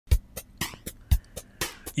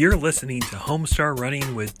You're listening to Homestar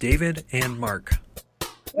Running with David and Mark.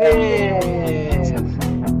 It's a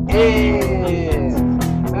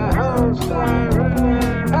Homestar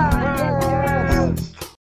Running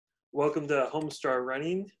podcast. Welcome to Homestar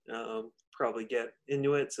Running. Probably get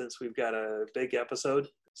into it since we've got a big episode.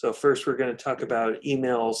 So first we're going to talk about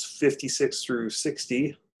emails 56 through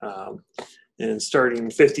 60. And starting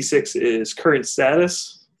 56 is current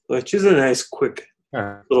status, which is a nice quick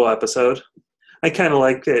little episode. I kind of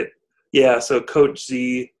like that. Yeah, so Coach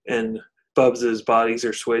Z and Bubs' bodies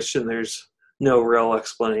are switched, and there's no real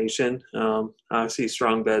explanation. Obviously,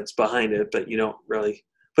 strong bed's behind it, but you don't really.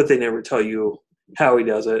 But they never tell you how he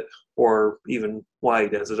does it, or even why he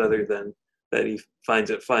does it, other than that he finds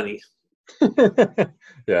it funny.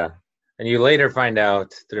 Yeah, and you later find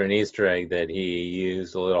out through an Easter egg that he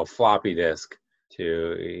used a little floppy disk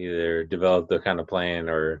to either develop the kind of plan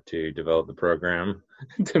or to develop the program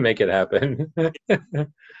to make it happen. Which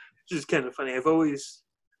is kind of funny.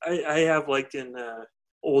 I have liked in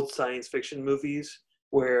old science fiction movies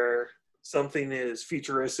where something is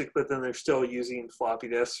futuristic, but then they're still using floppy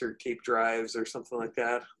disks or tape drives or something like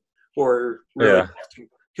that, or really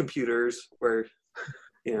computers where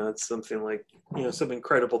it's something like some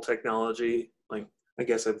incredible technology. Like I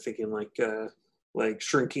guess I'm thinking like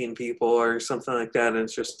shrinking people or something like that, and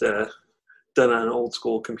it's just done on old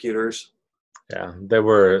school computers. Yeah, they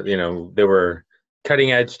were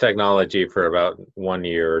cutting edge technology for about 1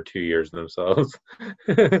 year or 2 years themselves.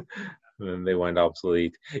 And then they went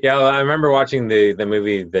obsolete. Yeah, I remember watching the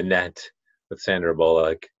movie The Net with Sandra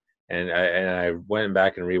Bullock, and I went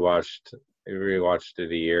back and rewatched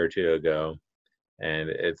it a year or two ago, and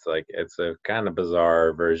it's a kind of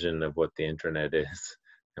bizarre version of what the internet is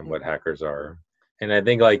and what hackers are. And I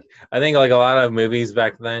think like a lot of movies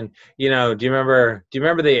back then, do you remember the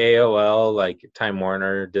AOL like Time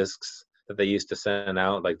Warner discs that they used to send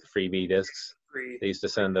out, like the freebie discs? They used to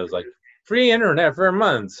send those like free internet for a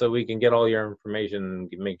month so we can get all your information,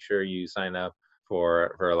 make sure you sign up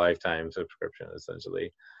for a lifetime subscription,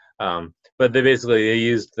 essentially. But they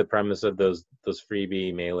used the premise of those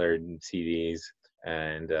freebie mailer CDs,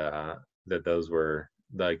 and that those were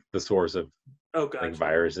like the source of like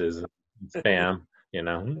viruses and spam.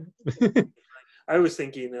 I was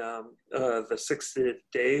thinking the Sixth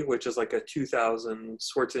Day, which is like a 2000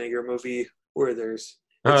 Schwarzenegger movie where there's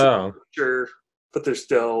sure, but there's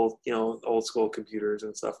still old school computers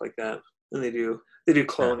and stuff like that, and they do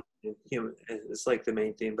cloning. It's like the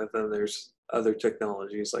main thing, but then there's other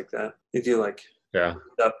technologies like that. They do like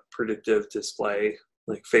up predictive display,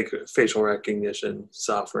 like facial recognition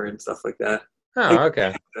software and stuff like that.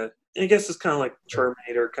 Okay. I guess it's kind of like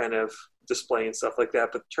Terminator kind of display and stuff like that,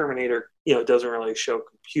 but Terminator, doesn't really show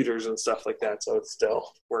computers and stuff like that, so it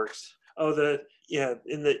still works. In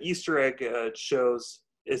the Easter egg it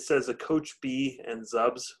says a Coach B and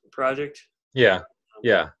Zubs project. Yeah.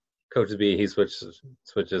 Coach B, he switches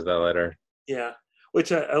that letter. Yeah,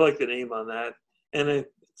 which I like the name on that, and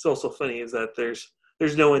it's also funny is that there's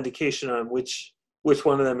no indication on which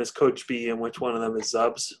one of them is Coach B and which one of them is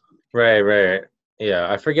Zubs. Right. Yeah,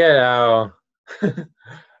 I forget how.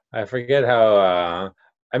 I forget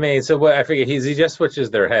he just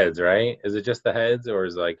switches their heads, right? Is it just the heads, or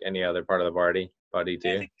is it like any other part of the body too?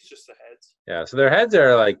 I think it's just the heads. Yeah, so their heads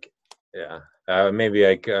are like, maybe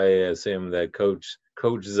I assume that Coach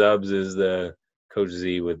Zubs is the Coach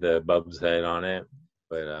Z with the Bubs head on it,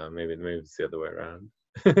 but maybe it's the other way around.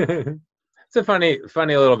 It's a funny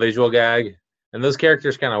little visual gag, and those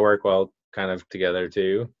characters kind of work well kind of together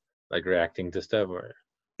too, like reacting to stuff. Or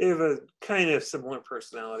they have a kind of similar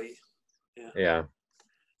personality. Yeah.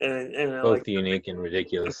 And both like unique and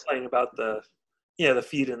ridiculous. Playing about the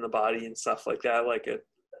feet and the body and stuff like that. Like it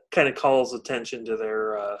kind of calls attention to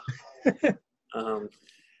their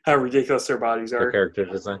how ridiculous their bodies are. Their character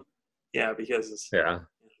design. Yeah, because it's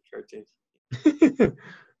cartoon.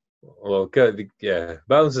 Well, good. Yeah,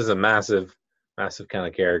 Bones is a massive kind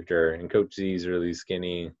of character, and Coach Z is really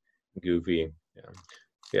skinny, goofy.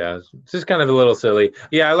 Yeah, it's just kind of a little silly.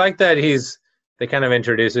 Yeah, I like that they kind of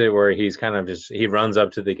introduce it where he's kind of he runs up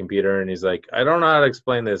to the computer and he's like, I don't know how to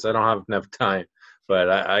explain this. I don't have enough time, but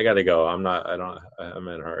I gotta go. I'm in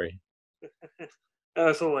a hurry.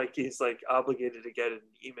 So like he's like obligated to get an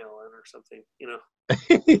email in or something,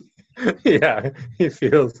 Yeah, he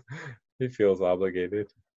feels obligated.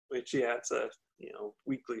 Which it's a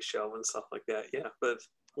weekly show and stuff like that. Yeah, but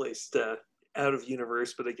at least out of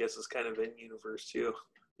universe, but I guess it's kind of in universe too.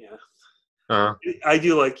 Yeah. I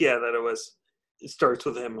do like that it starts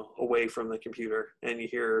with him away from the computer, and you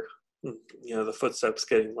hear the footsteps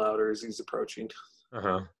getting louder as he's approaching.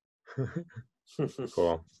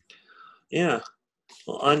 Cool. Yeah.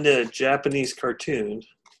 Well, on the Japanese cartoon.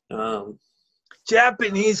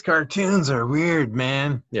 Japanese cartoons are weird,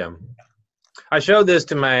 man. Yeah. I showed this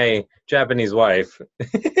to my Japanese wife.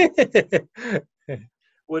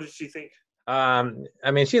 What did she think?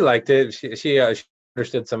 I mean, she liked it. She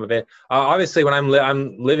understood some of it. Obviously, when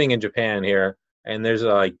I'm living in Japan here, and there's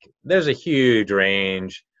a huge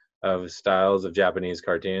range of styles of Japanese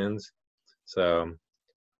cartoons. So,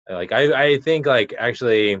 like, I think like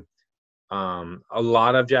actually, a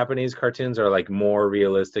lot of Japanese cartoons are like more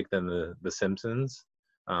realistic than the Simpsons.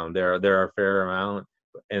 There are a fair amount,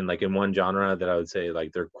 and like in one genre that I would say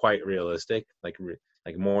like they're quite realistic,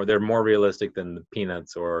 they're more realistic than the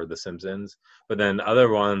Peanuts or the Simpsons. But then other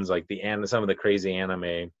ones like some of the crazy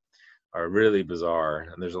anime are really bizarre,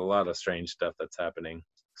 and there's a lot of strange stuff that's happening.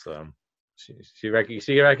 So she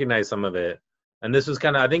recognized some of it, and this was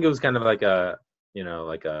I think it was kind of like some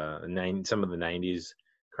of the '90s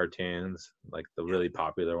cartoons, like the really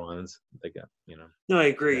popular ones. No, I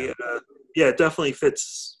agree. Yeah. It definitely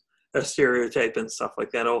fits a stereotype and stuff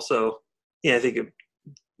like that. Also, I think it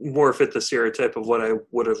more fit the stereotype of what I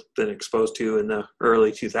would have been exposed to in the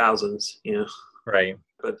early 2000s. Right.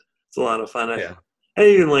 But it's a lot of fun. Yeah. I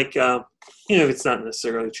even like, if it's not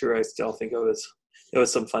necessarily true, I still think it was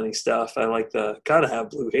some funny stuff. I like gotta have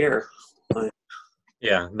blue hair.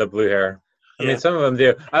 Yeah, the blue hair. I mean, Yeah. some of them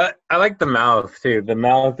do. I like the mouth too. The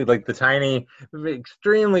mouth, like the tiny,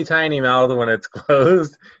 extremely tiny mouth when it's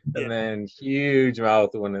closed, and then huge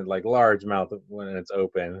mouth large mouth when it's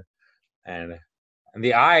open, and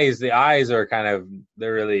the eyes are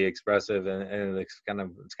they're really expressive, and it's kind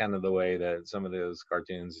of the way that some of those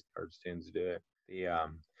cartoons do it.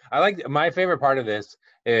 I like my favorite part of this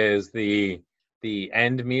is the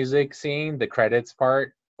end music scene, the credits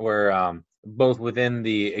part, where both within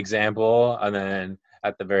the example and then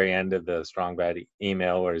at the very end of the Strong Bad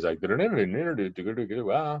email where he's like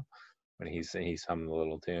wow, when he's humming the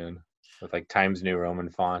little tune with like Times New Roman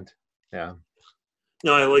font. Yeah.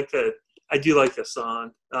 No, I like that. I do like the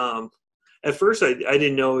song. At first, I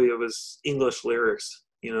didn't know it was English lyrics.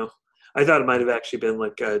 I thought it might have actually been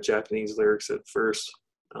like Japanese lyrics at first.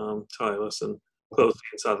 Until I listened closely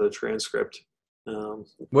and saw the transcript.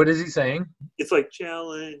 What is he saying? It's like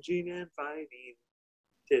challenging and fighting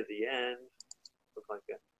to the end. Look like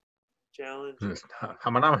that. Challenging.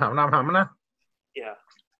 Yeah.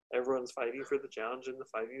 Everyone's fighting for the challenge and the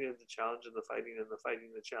fighting and the challenge and the fighting and the fighting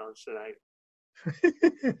and the challenge tonight.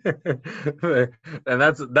 And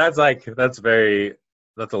that's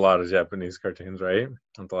a lot of Japanese cartoons, right?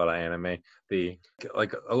 That's a lot of anime. There's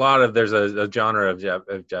a genre of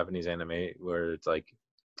Japanese anime where it's like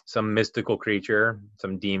some mystical creature,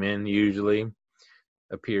 some demon usually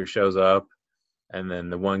shows up, and then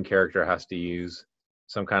the one character has to use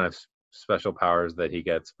some kind of special powers that he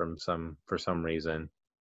gets for some reason,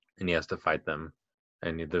 and he has to fight them,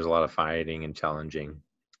 and there's a lot of fighting and challenging.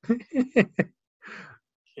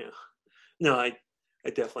 Yeah. No, I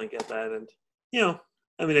definitely get that. And,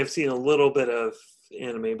 I mean, I've seen a little bit of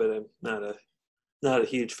anime, but I'm not a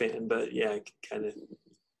huge fan. But, yeah, I kind of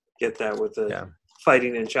get that with the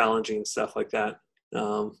fighting and challenging stuff like that.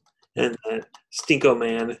 And Stinko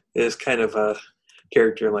Man is kind of a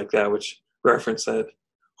character like that, which reference that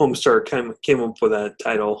Homestar came up with that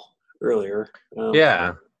title earlier.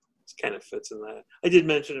 Yeah. It kind of fits in that. I did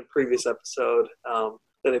mention in a previous episode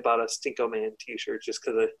that I bought a Stinko Man T-shirt just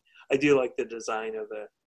because I do like the design of the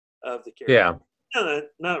character. Yeah,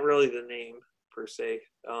 not really the name per se,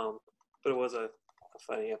 but it was a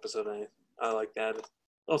funny episode. I like that.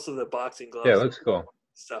 Also, the boxing gloves. Yeah, it looks cool.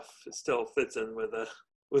 Stuff it still fits in with the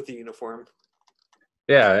uniform.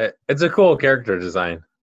 Yeah, it's a cool character design.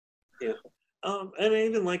 Yeah, and I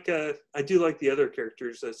even like I do like the other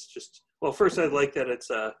characters. That's just first I like that it's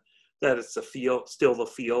the field, still the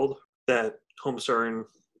field that Homestar and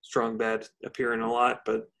Strong Bad appear in a lot,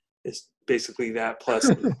 but it's basically that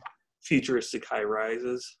plus futuristic high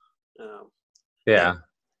rises. Yeah,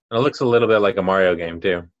 and it looks a little bit like a Mario game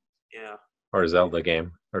too. Yeah, or a Zelda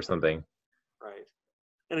game or something. Right,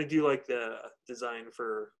 and I do like the design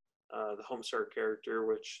for the Homestar character,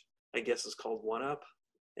 which I guess is called One Up,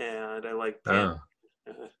 and I like Panda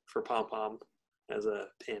for Pom Pom as a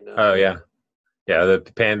panda. Oh yeah. Yeah, the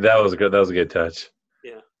panda, that was good. That was a good touch.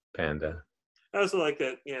 Yeah. Panda. I also like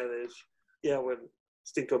that. Yeah, when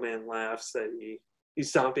Stinko Man laughs, that he's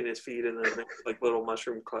stomping his feet, and then there's like little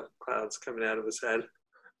mushroom clouds coming out of his head.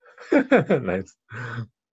 Nice.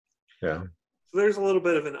 Yeah. So there's a little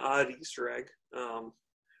bit of an odd Easter egg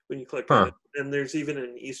when you click on it, and there's even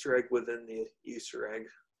an Easter egg within the Easter egg.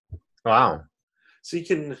 Wow. So you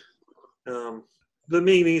can, the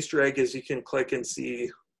main Easter egg is you can click and see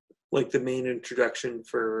like the main introduction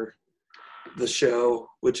for the show,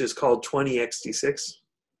 which is called 20XT6,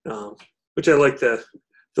 which I like the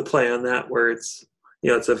play on that, where it's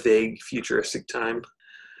it's a vague futuristic time.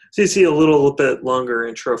 So you see a little bit longer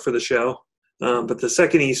intro for the show, but the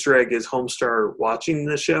second Easter egg is Homestar watching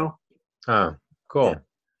the show. Oh, cool. Yeah.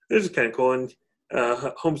 This is kind of cool, and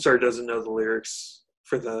Homestar doesn't know the lyrics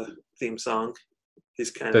for the theme song.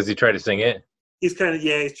 Does he try to sing it? He's kind of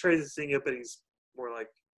he tries to sing it, but he's more like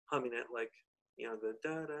humming it, like the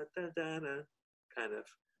da da da da da kind of.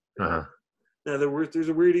 Uh-huh. Now there's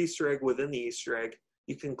a weird Easter egg within the Easter egg.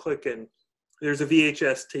 You can click and there's a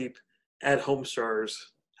VHS tape at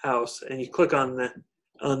Homestar's house, and you click on that,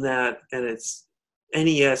 and it's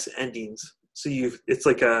NES endings. So it's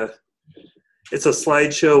a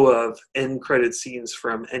slideshow of end credit scenes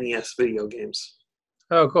from NES video games.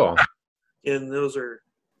 Oh, cool. And those are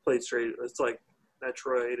played straight. It's like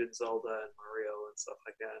Metroid and Zelda and Mario and stuff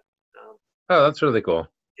like that. Oh, that's really cool.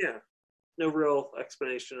 Yeah. No real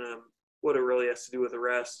explanation on what it really has to do with the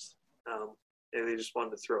rest. And they just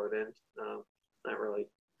wanted to throw it in. Not really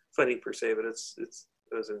funny per se, but it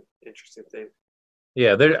was an interesting thing.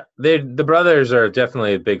 Yeah, the brothers are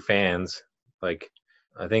definitely big fans. Like,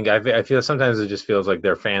 I feel sometimes it just feels like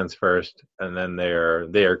they're fans first, and then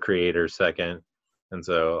they're creators second. And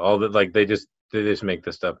so all that, like, they just make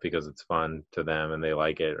the stuff because it's fun to them and they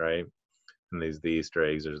like it, right? And the Easter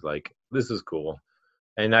eggs are like, this is cool.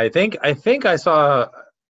 And I think I saw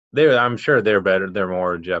I'm sure they're better. They're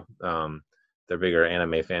more they're bigger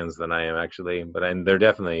anime fans than I am, actually, but they're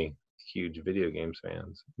definitely huge video game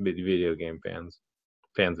fans of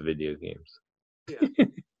video games. Yeah.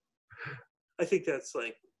 I think that's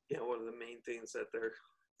like one of the main things that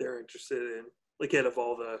they're interested in. Like, out of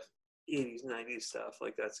all the 80s, 90s stuff,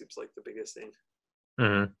 like that seems like the biggest thing.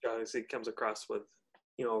 Mm-hmm. Obviously, it comes across with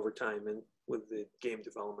over time and with the game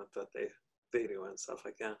development that they do and stuff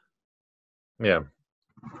like that. Yeah.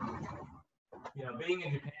 Being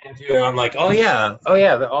in Japan too, I'm like,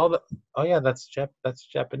 that's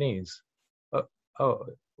Japanese. Oh,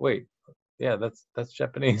 wait, yeah, that's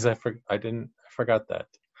Japanese. I forgot that.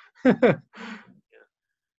 Yeah,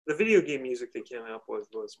 the video game music they came up with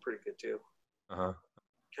was pretty good too.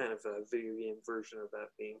 Kind of a video game version of that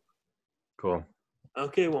theme. Cool.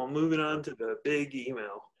 Okay, well, moving on to the big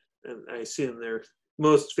email, and I assume their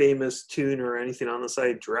most famous tune or anything on the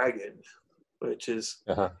site, Dragon, which is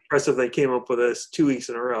impressive. They came up with this 2 weeks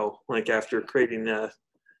in a row, like after creating the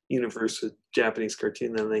universe with Japanese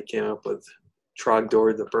cartoon. Then they came up with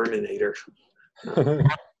Trogdor the Burninator.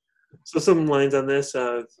 So some lines on this.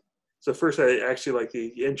 So first, I actually like the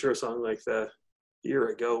intro song, like the "Here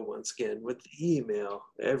I go once again with the email.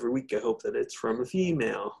 Every week I hope that it's from a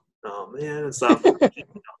female. Oh man, it's not."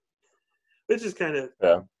 Which is kind of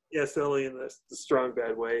silly in the strong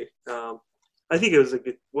bad way. I think it was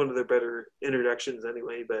one of their better introductions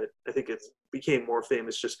anyway, but I think it became more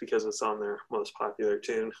famous just because it's on their most popular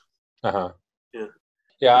tune. Yeah,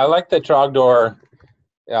 I like the Trogdor,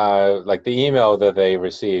 like the email that he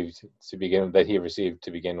received to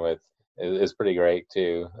begin with is pretty great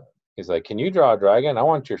too. He's like, "Can you draw a dragon? I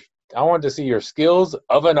want to see your skills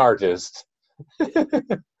of an artist."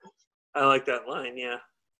 I like that line, yeah.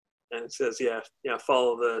 And it says,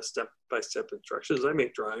 follow the step-by-step instructions. I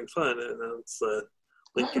make drawing fun. And then it's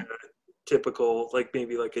like a typical, like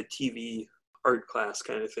maybe like a TV art class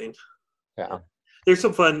kind of thing. Yeah. There's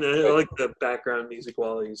some fun. I like the background music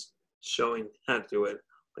while he's showing how to do it.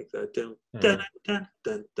 Like the dun dun dun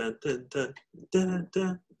dun dun dun dun dun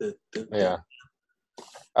dun dun. Yeah.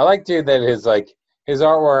 I like too that his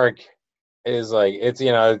artwork is like,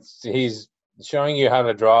 he's showing you how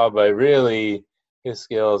to draw, but really his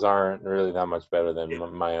skills aren't really that much better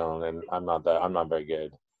than my own, and I'm not very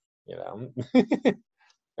good,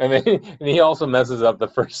 and he also messes up the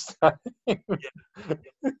first time. I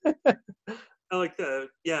like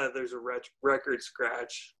there's a record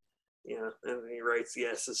scratch, and then he writes the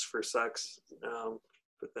S's for sucks, but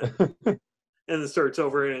then and then starts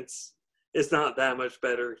over, and it's not that much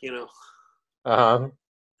better,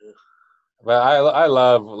 But I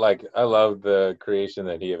love the creation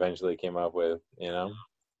that he eventually came up with, Yeah,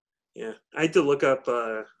 I had to look up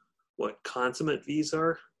what consummate V's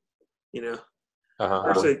are,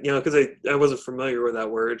 First, because I wasn't familiar with that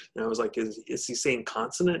word, and I was like, is he saying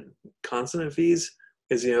consonant V's?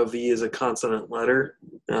 Because V is a consonant letter,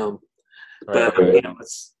 but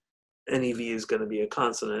it's any V is going to be a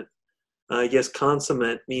consonant. I guess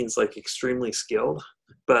consummate means like extremely skilled,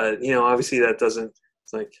 but obviously that doesn't.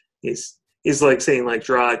 It's like he's like saying like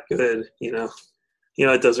draw it good,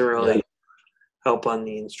 it doesn't really help on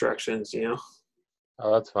the instructions,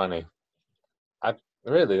 Oh, that's funny.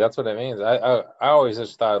 Really, that's what it means. I always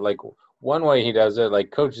just thought like one way he does it,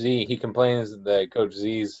 like Coach Z, he complains that Coach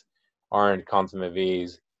Z's aren't consummate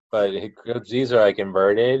V's, but Coach Z's are like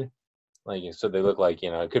inverted, like so they look like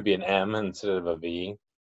it could be an M instead of a V.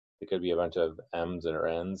 It could be a bunch of M's and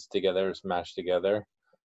N's together, smashed together.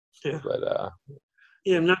 Yeah. But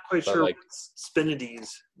Yeah, I'm not quite but sure like what spinadies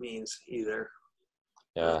means either.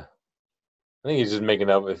 yeah, I think he's just making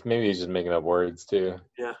up. Maybe he's just making up words too.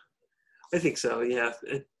 Yeah, I think so. Yeah,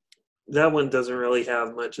 that one doesn't really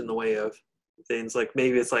have much in the way of things. Like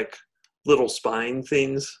maybe it's like little spine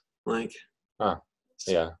things. Like Huh.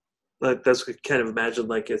 Yeah. that's what kind of imagine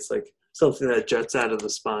like it's like something that juts out of the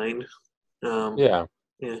spine. Yeah.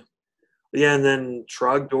 Yeah, yeah, and then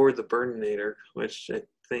Trogdor the Burninator, which I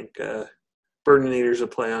think Burninator's a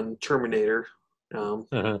play on Terminator. Hmm.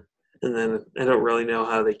 And then I don't really know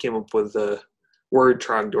how they came up with the word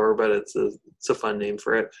Trogdor, but it's a fun name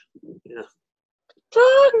for it. Yeah.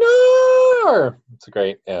 Trogdor! It's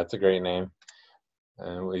a great name.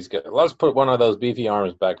 And he's good. Let's put one of those beefy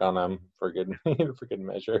arms back on him for good for good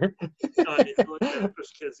measure. No, I like that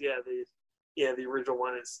because the original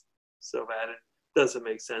one is so bad it doesn't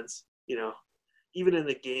make sense. Even in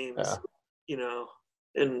the games, Yeah.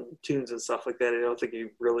 in tunes and stuff like that, I don't think he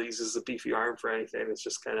really uses a beefy arm for anything. It's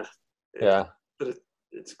just kind of Yeah. but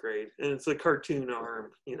it's great, and it's a cartoon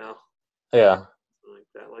arm, Yeah. like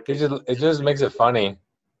that. Like It just makes it funny.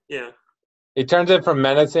 yeah. It turns it from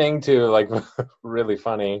menacing to like really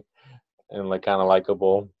funny and like kind of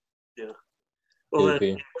likable, Yeah. Well, then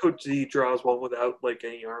goofy. Coach Z draws one without like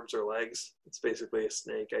any arms or legs. It's basically a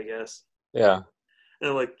snake, I guess. Yeah. And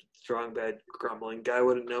I like strong, bad, grumbling. Guy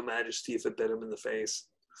wouldn't know majesty if it bit him in the face.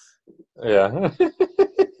 Yeah.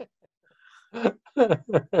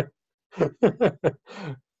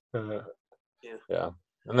 Yeah. Yeah.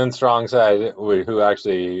 And then Strong side, who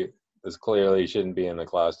actually is clearly shouldn't be in the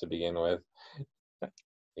class to begin with.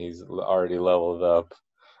 He's already leveled up.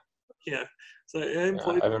 Yeah. So I Yeah,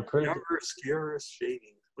 employed I've improved. chiaroscuro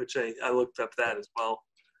shading, which I looked up that as well.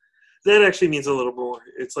 That actually means a little more.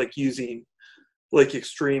 It's like using like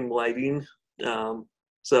extreme lighting.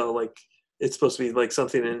 So like it's supposed to be like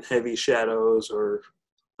something in heavy shadows or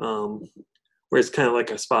where it's kind of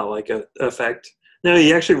like a spotlight effect. No,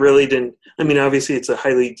 he actually really didn't. I mean, obviously it's a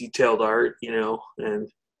highly detailed art, and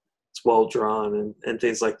it's well drawn and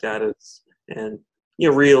things like that. It's and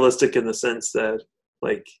realistic in the sense that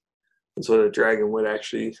like that's what a dragon would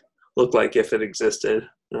actually look like if it existed.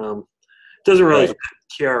 It doesn't really Right.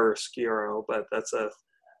 fit chiaroscuro, but that's a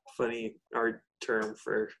funny art term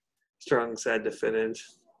for strong side to fit in.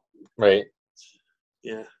 Right.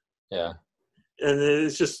 Yeah, Yeah. and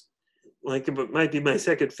it's just like it might be my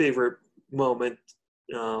second favorite moment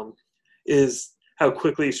is how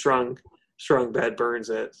quickly strong bad burns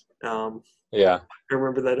it. Yeah. I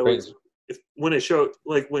remember that Right. always when it's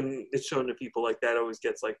shown to people like that, always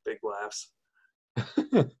gets like big laughs.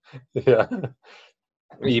 Yeah.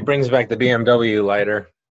 He brings back the BMW lighter.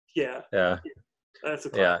 Yeah, Yeah. that's a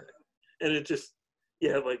Yeah. classic. And it just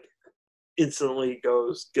like instantly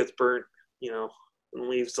gets burnt, and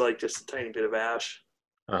leaves like just a tiny bit of ash.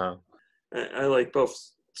 Uh-huh. I like both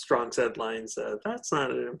strong said lines. That's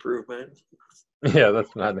not an improvement. Yeah,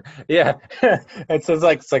 that's not. Yeah, it's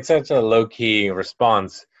like such a low key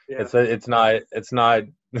response. Yeah, It's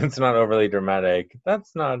not overly dramatic.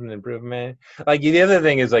 That's not an improvement. Like the other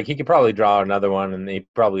thing is like he could probably draw another one, and he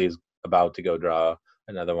probably is about to go draw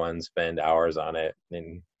another one, spend hours on it.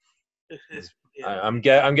 And yeah, I'm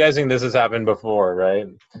guessing this has happened before, right?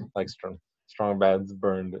 Like Strong Bad's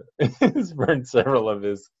burned he's burned several of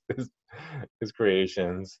his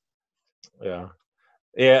creations. Yeah.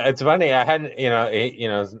 Yeah, it's funny. I hadn't,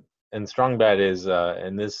 and Strong Bad is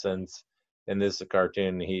in this sense, in this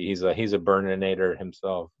cartoon, he's a burninator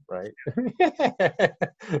himself, right? and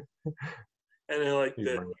I like He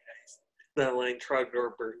burn- that line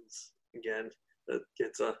Trogdor burns again.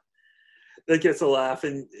 That gets a laugh,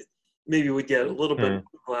 and maybe we get a little bit of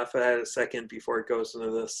a laugh at a second before it goes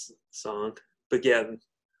into this song. But yeah,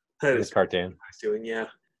 that this is cartoon. what he's doing. Yeah,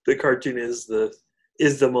 the cartoon is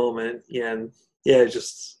the moment. Yeah, and yeah, I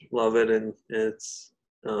just love it, and it's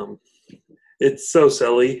so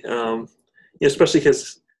silly, especially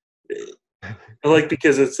because I like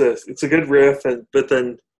because it's a good riff, but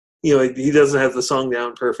then he doesn't have the song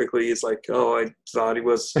down perfectly. He's like, oh, I thought he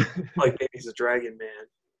was like maybe he's a dragon man,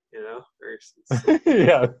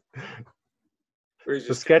 Yeah, or he's the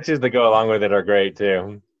just sketches that go along with it are great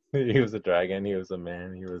too. He was a dragon. He was a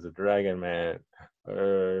man. He was a dragon man,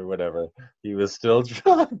 or whatever. He was still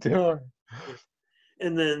Trogdor.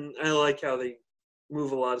 and then I like how they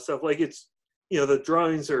move a lot of stuff. Like it's the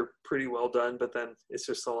drawings are pretty well done, but then it's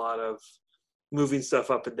just a lot of moving stuff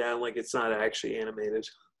up and down like it's not actually animated,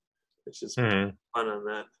 which is fun on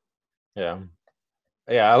that. Yeah.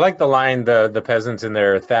 Yeah, I like the line, the peasants in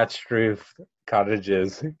their thatched roof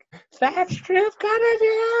cottages. Thatched roof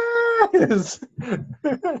cottages!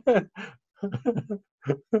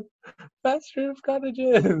 Thatched roof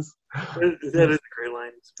cottages! That is a great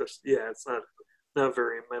line. Yeah, it's not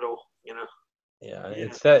very metal. Yeah, Yeah.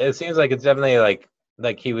 it seems like it's definitely like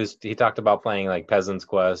he talked about playing like Peasant's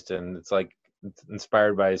Quest, and it's like it's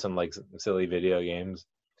inspired by some like silly video games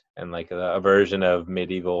and like a version of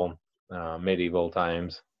medieval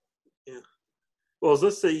times. Yeah. Well, is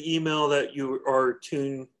this the email that you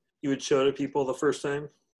would show to people the first time?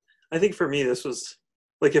 I think for me, this was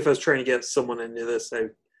like if I was trying to get someone into this,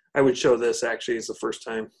 I would show this actually as the first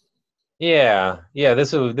time. Yeah,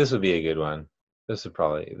 this would be a good one. This is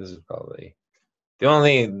probably the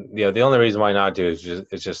only reason why not to is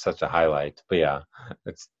it's just such a highlight. But yeah,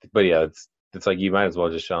 it's like you might as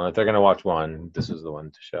well just show them. If they're gonna watch one, this is the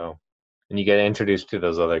one to show, and you get introduced to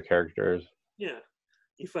those other characters. Yeah,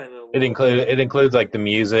 you find It includes like the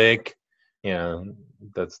music,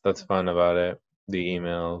 that's fun about it. The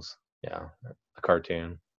emails, yeah, the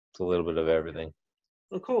cartoon. It's a little bit of everything.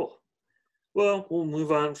 Oh, cool. Well, we'll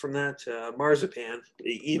move on from that to Marzipan,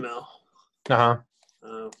 the email.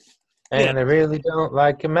 And I really don't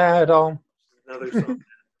like him at all. Another song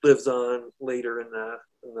that lives on later in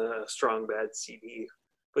the Strong Bad CD.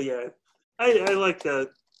 But yeah, I like the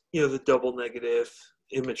double negative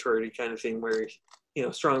immaturity kind of thing where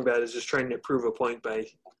Strong Bad is just trying to prove a point by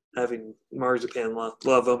having Marzipan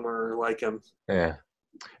love him or like him. Yeah,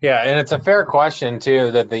 and it's a fair question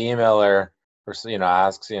too that the emailer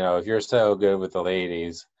asks. If you're so good with the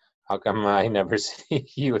ladies, how come I never see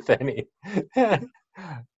you with any?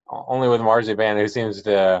 Only with Marzipan, who seems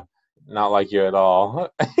to not like you at all.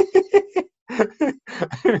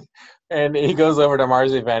 And he goes over to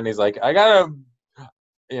Marzipan. He's like, I gotta,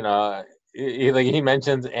 he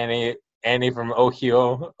mentions Annie from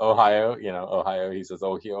Ohio. Ohio. He says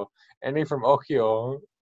Ohio. Annie from Ohio.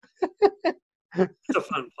 It's a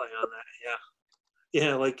fun play on that.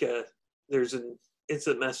 Yeah. Like there's an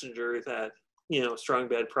instant messenger that Strong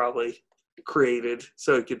Bad probably created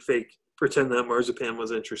so it could pretend that Marzipan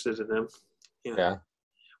was interested in him. Yeah.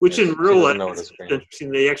 Which in real life is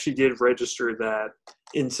interesting. They actually did register that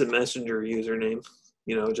instant messenger username.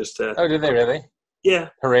 Just to. Oh, did they really? Yeah.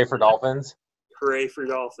 Hooray for dolphins. Hooray for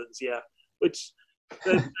dolphins. Yeah. Which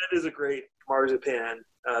that is a great Marzipan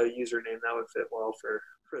username. That would fit well for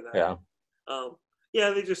that. Yeah.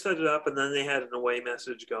 Yeah, they just set it up, and then they had an away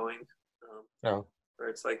message going. Where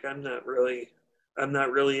it's like I'm not really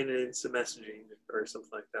into instant messaging or something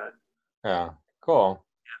like that. Yeah, cool.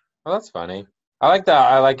 Yeah. Well, that's funny. I like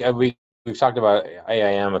that. We've talked about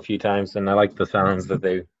AIM a few times, and I like the sounds that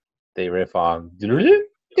they riff on. They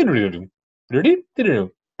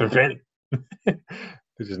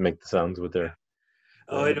just make the sounds with their.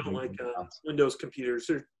 Oh, I don't like Windows computers.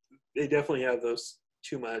 They definitely have those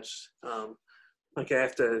too much. Like I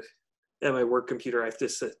have to at my work computer, I have to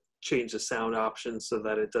change the sound options so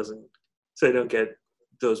that I don't get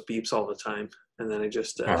those beeps all the time, and then I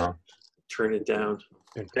just turn it down.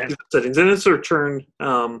 Settings, and it's a return.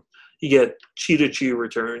 You get cheat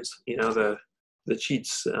returns. The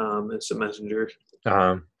cheats. It's a messenger.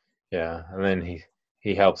 Yeah, and then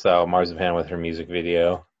he helps out Marzipan with her music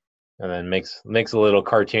video, and then makes a little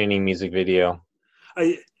cartoony music video.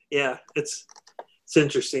 It's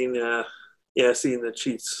interesting. Seeing the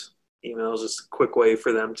cheats email is just a quick way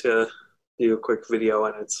for them to do a quick video,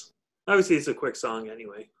 and it's a quick song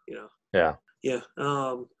anyway. Yeah. Yeah.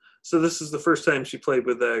 So this is the first time she played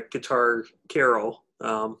with a guitar Carol. We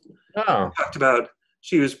talked about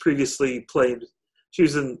she was previously played. She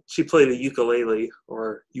played a ukulele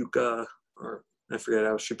or yuka, or I forget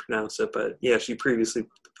how she pronounced it, but yeah, she previously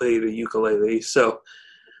played a ukulele. So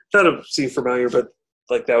thought it seemed familiar, but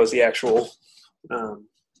like that was the actual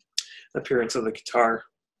appearance of the guitar.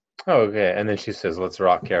 Oh, okay. And then she says, "Let's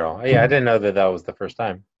rock, Carol." Yeah, I didn't know that was the first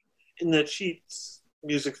time. In the Cheats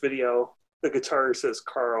music video, the guitar says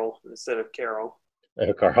Carl instead of Carol.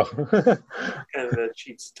 Carl. Kind of the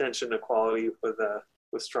Cheats attention equality with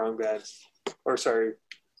Strong Bad, or sorry,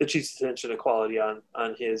 the Cheats attention equality on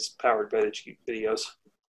his Powered by the Cheat videos.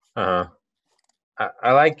 I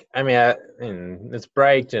like. I mean, it's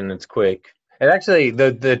bright and it's quick. And actually,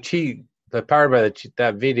 the Powered by the Cheat,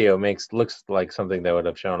 that video looks like something that would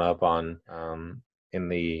have shown up on in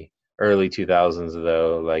the early 2000s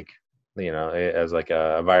though, like as like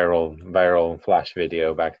a viral flash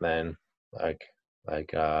video back then, like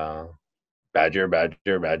Badger,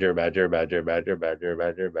 badger, badger, badger, badger, badger, badger,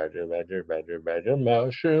 badger, badger, badger, badger, badger,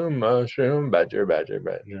 mushroom, mushroom, badger, badger,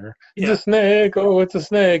 badger. It's a Yeah, snake. Oh, it's a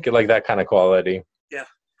snake. Like that kind of quality yeah.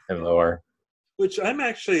 and lore. Which I'm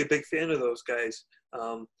actually a big fan of those guys.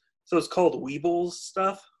 So it's called Weebles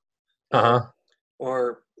stuff, um, Uh-huh.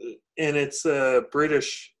 or and it's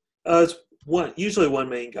British. It's usually one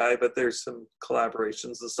main guy, but there's some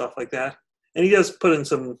collaborations and stuff like that. And he does put in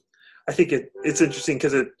some. I think it's interesting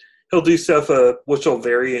because he'll do stuff which will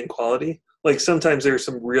vary in quality. Like sometimes there's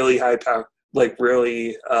some really high power, like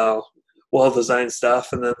really well designed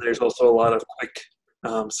stuff, and then there's also a lot of quick,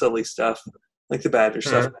 silly stuff, like the Badger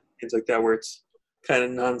stuff, Mhm. things like that, where it's kind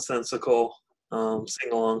of nonsensical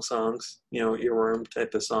sing along songs, earworm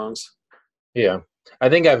type of songs. Yeah. I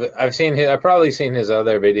think I've seen his, I've probably seen his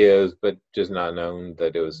other videos, but just not known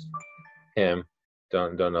that it was him.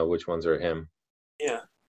 Don't know which ones are him. Yeah,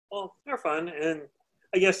 well, they're fun, and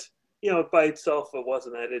I guess by itself it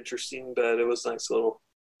wasn't that interesting, but it was nice little,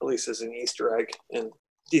 at least as an Easter egg, and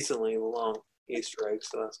decently long Easter egg,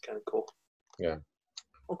 so that's kind of cool. Yeah.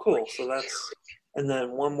 Well, cool. So that's, and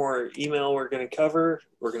then one more email we're going to cover.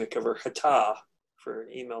 We're going to cover Hata for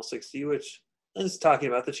email 60, which is talking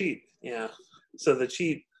about the cheat. Yeah. So the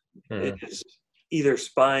cheat Mhm. is either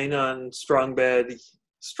spying on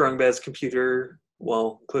Strongbad's computer,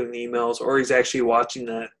 well, including the emails, or he's actually watching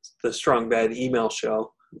the Strongbad email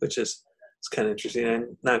show, which is it's kind of interesting.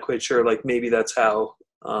 I'm not quite sure. Like maybe that's how.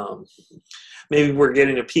 Maybe we're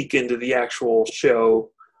getting a peek into the actual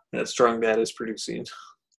show that Strongbad is producing.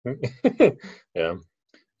 Yeah.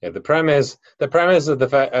 Yeah, the premise of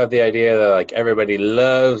the idea that like everybody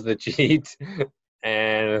loves the cheat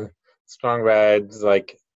and Strong Bad's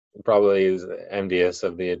like probably is envious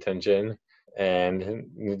of the attention and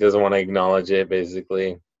he doesn't want to acknowledge it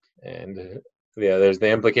basically. And yeah, there's the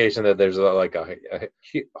implication that there's like a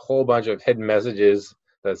whole bunch of hidden messages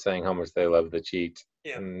that's saying how much they love the cheat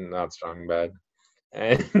Yeah. and not Strong Bad.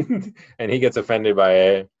 And and he gets offended by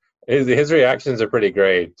it. His reactions are pretty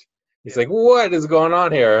great. He's like, "What is going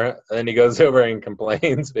on here?" And then he goes over and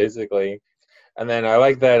complains, basically. And then I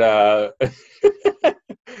like that.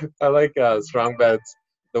 I like Strongbad's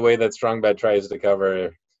the way that Strongbad tries to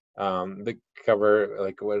cover the cover.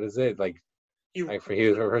 Like, what is it? Like, You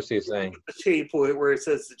first he's saying, the cheat point where it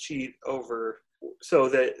says the cheat over, so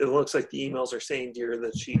that it looks like the emails are saying you're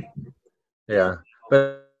the cheat. yeah.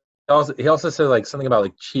 But he also said like something about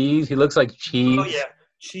like cheese. He looks like Oh cheese. yeah,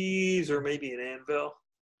 cheese or maybe an anvil.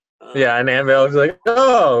 Yeah, and Anvil was like,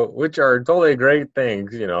 "Oh, which are totally great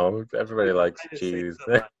things, Everybody likes I just think cheese."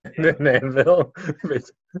 so. And then Anvil,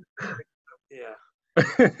 Yeah, I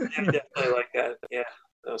definitely like that. Yeah,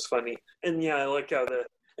 that was funny. And yeah, I like how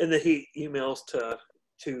he emails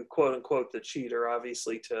to quote unquote the cheater,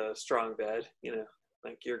 obviously to Strongbad.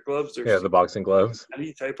 Like your gloves are. yeah, the boxing gloves. How do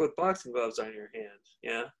you type with boxing gloves on your hand?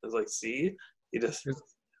 Yeah, I was like, see, you just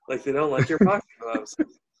like they don't like your boxing gloves.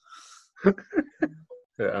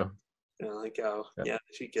 Yeah, Like how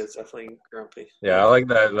she gets definitely grumpy. yeah, I like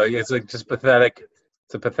that. Like it's like just pathetic.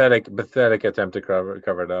 It's a pathetic attempt to cover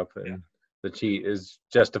it up, Yeah, and the cheat is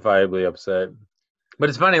justifiably upset. But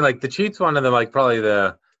it's funny, like the cheat's one of them. Like probably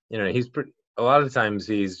he's a lot of times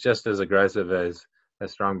he's just as aggressive as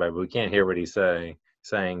Strong Bad, but we can't hear what he's saying.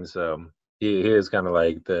 So he is kind of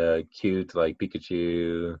like the cute, like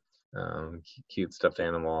Pikachu, cute stuffed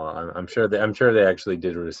animal. I'm sure they actually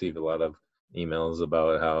did receive a lot of emails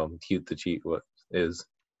about how cute the cheat is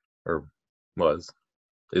or was.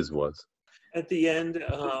 at the end,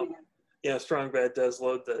 Strongbad does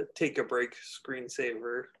load the take a break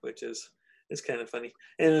screensaver, which is kind of funny.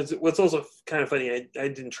 And what's also kind of funny, I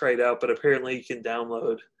didn't try it out, but apparently you can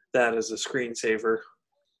download that as a screensaver.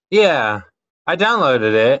 Yeah, I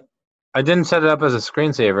downloaded it. I didn't set it up as a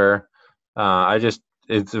screensaver.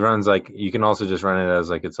 It runs like you can also just run it as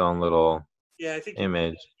like its own little Yeah, I think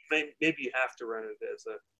image. maybe you have to run it as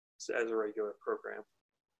a regular program.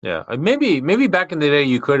 Yeah, maybe back in the day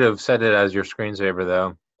you could have set it as your screensaver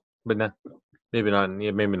though, but no, maybe not.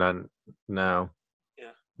 Yeah, maybe not now. Yeah,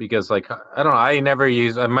 Because like I don't know, I never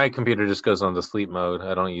use my computer just goes on to sleep mode.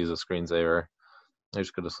 I don't use a screensaver. I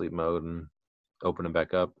just go to sleep mode and open it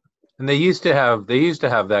back up. And they used to have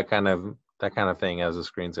that kind of thing as a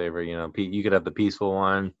screensaver. You could have the peaceful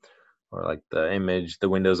one, or like the image, the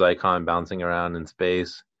Windows icon bouncing around in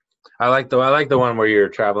space. I like the one where you're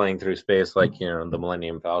traveling through space, like the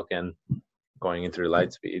Millennium Falcon going in through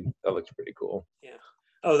light speed. That looks pretty cool. Yeah.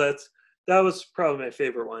 Oh, that was probably my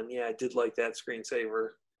favorite one. Yeah, I did like that screensaver.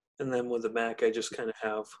 And then with the Mac, I just kind of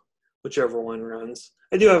have whichever one runs.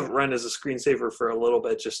 I do have it run as a screensaver for a little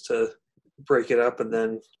bit just to break it up, and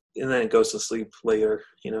then it goes to sleep later.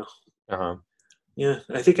 Uh-huh. Yeah,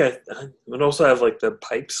 I think I would also have like the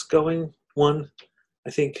pipes going one.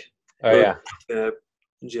 I think Oh it yeah, would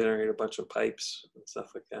generate a bunch of pipes and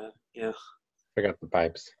stuff like that. Yeah. forgot the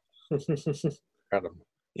pipes. Forgot them.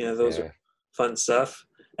 Yeah, those are Yeah. fun stuff.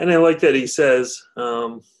 And I like that he says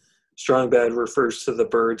Strong Bad refers to the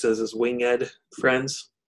birds as his winged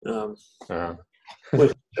friends, Uh-huh.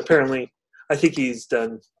 which apparently I think he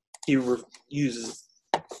uses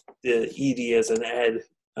the ed as an ed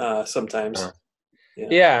sometimes. Uh-huh. Yeah.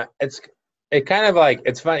 Yeah, it kind of like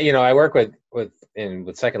it's fun. I work with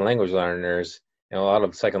second language learners, and a lot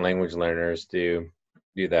of second language learners do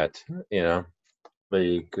that.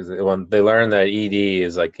 Because when they learn that ed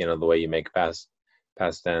is like the way you make past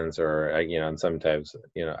tense or and sometimes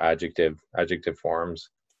adjective forms,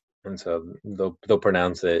 and so they'll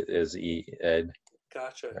pronounce it as ed.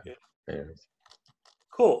 Gotcha. Yeah. Yeah.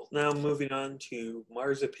 Cool. Now moving on to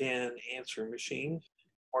Marzipan answering machine,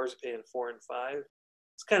 Marzipan 4 and 5.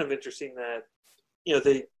 It's kind of interesting that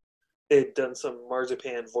they'd done some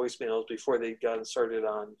Marzipan voicemails before they'd gotten started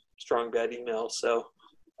on Strong Bad email. So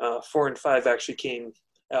 4 and 5 actually came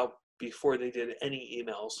out before they did any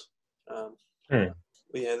emails. But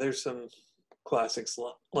yeah, there's some classics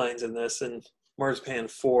lines in this. And Marzipan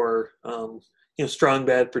 4, Strong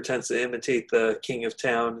Bad pretends to imitate the King of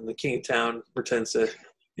Town, and the King of Town pretends to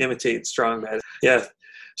imitate Strong Bad. Yeah,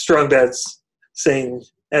 Strong Bad's saying,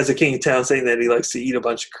 as a King of Town, saying that he likes to eat a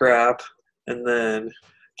bunch of crap, and then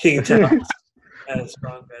King of Town as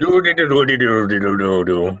Strong Bad.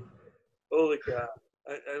 Holy crap!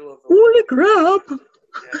 I love the Holy crap!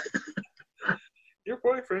 Yeah. Your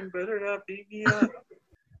boyfriend better not beat me up.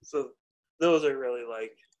 So those I really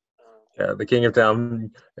like. Yeah, the King of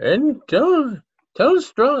Town. And tell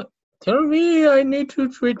me I need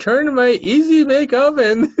to return my easy bake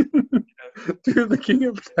oven to the King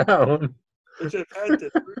of Town. Which I've had to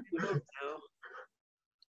 3 months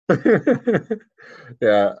now.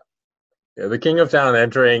 Yeah. Yeah, the King of Town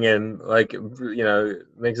entering and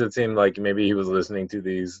makes it seem like maybe he was listening to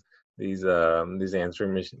these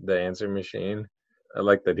answering the answer machine. I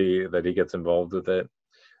like that he gets involved with it.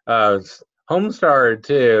 Homestar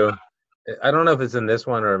too. I don't know if it's in this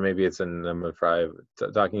one or maybe it's in number 5.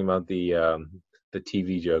 Talking about the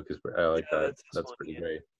TV joke I like that. That's pretty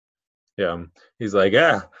great. Yeah, he's like,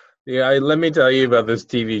 yeah. Let me tell you about this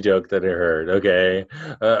TV joke that I heard. Okay,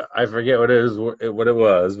 I forget what it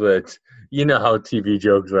was, but you know how TV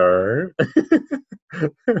jokes are.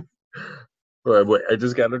 But wait, I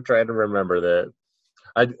just gotta try to remember that.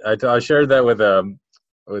 I shared that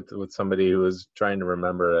with somebody who was trying to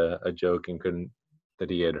remember a joke and that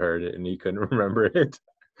he had heard it and he couldn't remember it.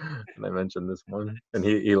 And I mentioned this one, and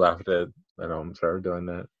he laughed at home. Started doing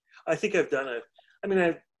that. I think I've done it. I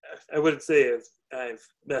mean, I wouldn't say I've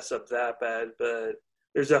messed up that bad, but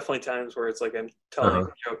there's definitely times where it's like I'm telling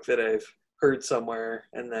a joke that I've heard somewhere,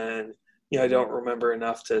 and then I don't remember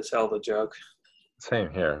enough to tell the joke. Same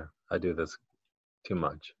here. I do this too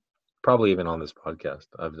much. Probably even on this podcast,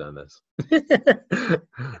 I've done this.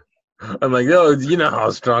 I'm like, oh, you know how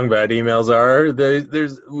strong bad emails are.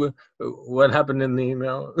 There's what happened in the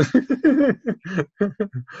email.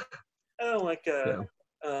 I don't like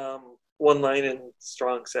one line in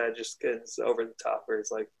Strong Sad just gets over the top where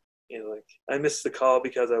it's like, I missed the call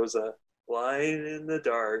because I was a line in the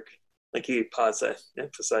dark. Like he paused that,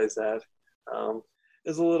 emphasized that.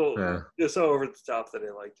 It's a little just so over the top that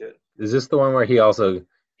I liked it. Is this the one where he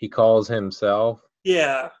calls himself?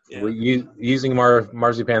 Yeah. Using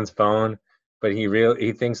Marzipan's phone, but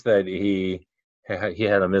he thinks that he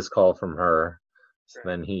had a missed call from her. So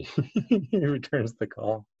then he returns the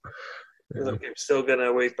call. Like, I'm still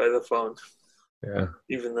gonna wait by the phone. Yeah.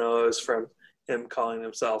 Even though it was from him calling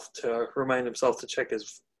himself to remind himself to check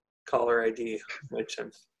his caller ID, which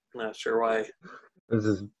I'm not sure why. This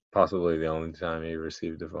is possibly the only time he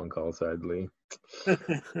received a phone call, sadly.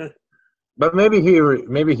 But maybe he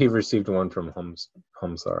received one from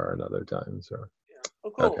Homestar another time. So. Yeah.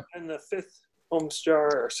 Oh, cool. Okay. And the fifth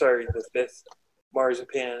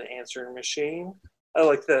Marzipan answering machine. I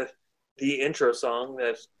like the intro song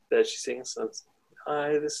that she sings. So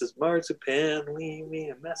hi, this is Marzipan. Leave me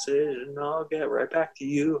a message, and I'll get right back to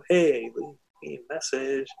you. Hey, leave me a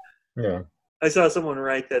message. Yeah. I saw someone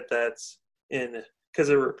write that's in because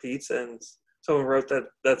it repeats, and someone wrote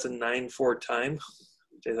that's a 9/4 time.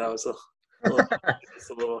 Which I thought was a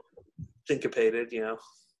little syncopated,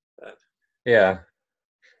 But. Yeah.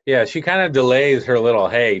 She kind of delays her little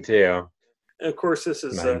hey too. And of course, this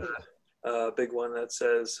is a big one that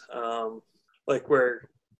says like where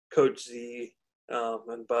Coach Z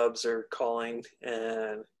and Bubs are calling,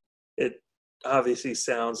 and it obviously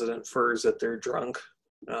sounds and infers that they're drunk.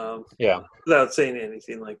 Yeah. Without saying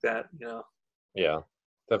anything like that, Yeah.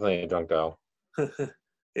 Definitely a drunk dial.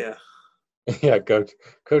 Yeah. Yeah, Coach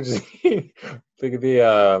Z. Look at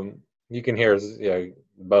the you can hear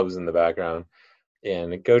Bubs in the background.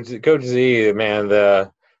 And Coach Z,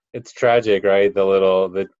 man, it's tragic, right?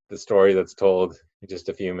 The story that's told in just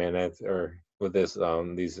a few minutes, or with these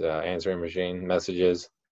answering machine messages,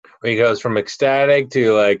 where he goes from ecstatic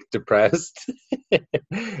to like depressed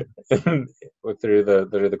through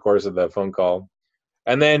the course of the phone call,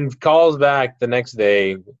 and then calls back the next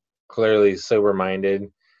day, clearly sober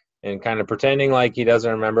minded, and kind of pretending like he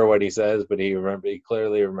doesn't remember what he says, but he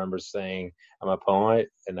clearly remembers saying, "I'm a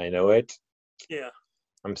poet and I know it." Yeah.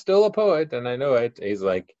 I'm still a poet and I know it. He's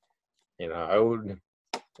like, I'm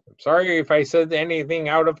sorry if I said anything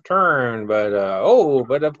out of turn, but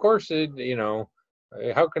but of course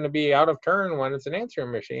how can it be out of turn when it's an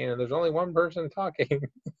answering machine and there's only one person talking?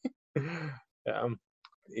 um,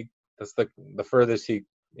 that's the furthest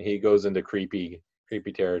he goes into creepy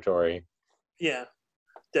territory. Yeah,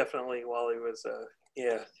 definitely. While he was,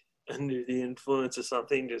 under the influence of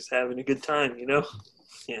something, just having a good time,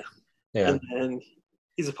 Yeah. Yeah. And then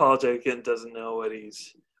he's apologetic and doesn't know what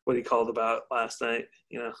he called about last night,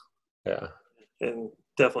 Yeah. And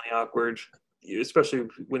definitely awkward, especially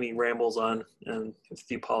when he rambles on and with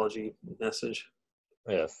the apology message.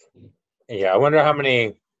 Yes. Yeah. I wonder how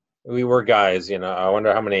many we were guys. I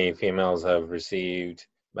wonder how many females have received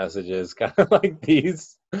messages kind of like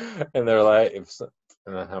these, and they're like,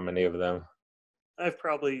 how many of them? I've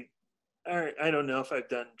probably, I don't know if I've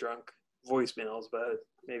done drunk voicemails, but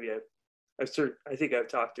maybe I think I've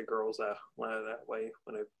talked to girls that way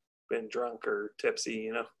when I've been drunk or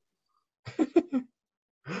tipsy, Yeah.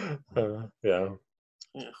 Yeah.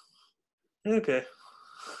 Okay.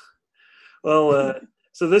 Well,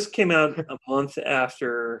 so this came out a month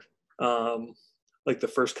after, like the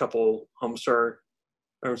first couple Homestar.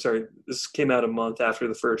 I'm sorry, this came out a month after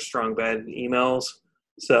the first Strong Bad emails.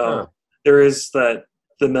 So there is the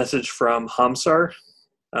message from Hamsar.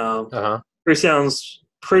 He sounds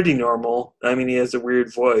pretty normal. I mean, he has a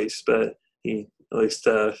weird voice, but he at least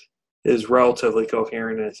is relatively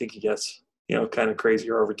coherent. And I think he gets kind of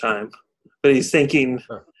crazier over time. But he's thanking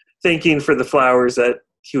for the flowers that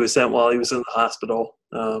he was sent while he was in the hospital.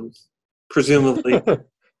 Presumably,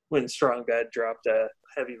 when Strong Bad dropped a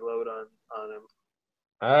heavy load on him.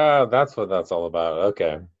 That's what that's all about.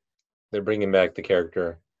 Okay, they're bringing back the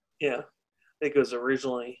character. Yeah. I think it was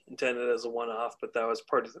originally intended as a one-off, but that was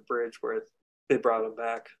part of the bridge where they brought him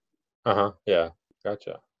back. Yeah,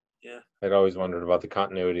 gotcha. Yeah. I'd always wondered about the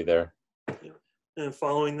continuity there. Yeah. And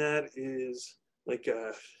following that is like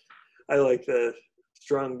I like the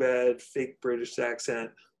Strong Bad fake British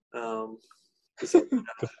accent.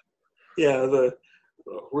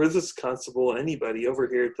 We're this constable anybody over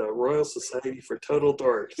here at the Royal Society for Total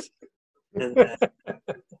Dorks, and then,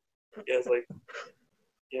 it's like,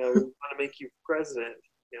 we want to make you president.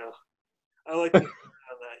 I like on that.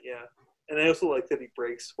 Yeah, and I also like that he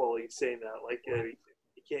breaks while he's saying that. Like,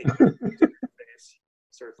 he can't keep his face.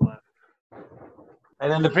 Starts laughing.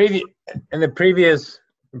 And then the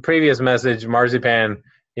previous message, Marzipan,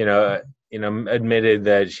 admitted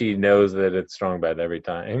that she knows that it's Strong Bad every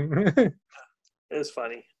time. It was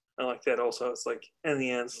funny. I like that also. It's like, in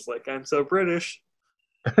the end, it's like, I'm so British.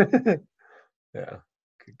 Yeah,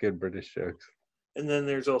 good British jokes. And then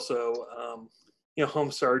there's also,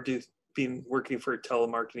 Homestar being working for a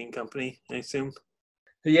telemarketing company, I assume.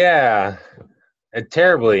 Yeah,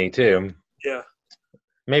 terribly too. Yeah.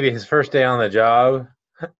 Maybe his first day on the job.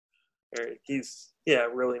 He's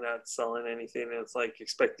really not selling anything. It's like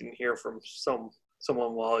expecting to hear from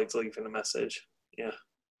someone while he's leaving a message. Yeah.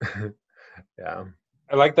 Yeah.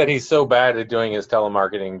 I like that he's so bad at doing his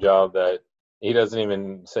telemarketing job that he doesn't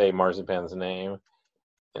even say Marzipan's name.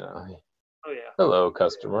 Oh yeah. Hello,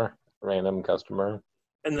 customer. Random customer.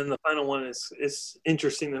 And then the final one is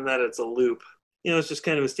interesting in that it's a loop. It's just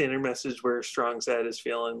kind of a standard message where Strong Sad is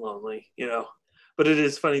feeling lonely, But it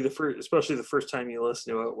is funny, especially the first time you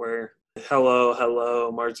listen to it, where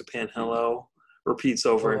hello, Marzipan, hello, repeats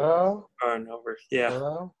over and over. Yeah.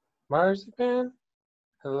 Hello, Marzipan?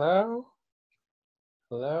 Hello?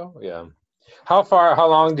 Yeah. How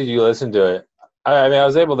long did you listen to it? I mean, I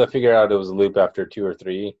was able to figure out it was a loop after 2 or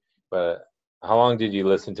 3, but how long did you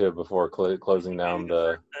listen to it before closing down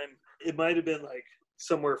the... It might have been like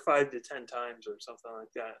somewhere 5 to 10 times or something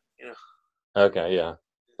like that, Okay, yeah.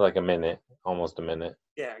 Like a minute, almost a minute.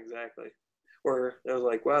 Yeah, exactly. Or I was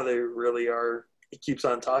like, wow, they really are, it keeps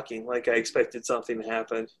on talking. Like I expected something to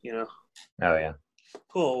happen, Oh, yeah.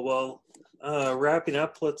 Cool. Well, wrapping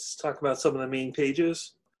up, let's talk about some of the main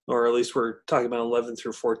pages. or at least we're talking about 11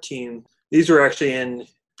 through 14. These were actually in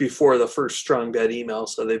before the first strong bad email,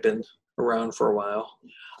 so they've been around for a while.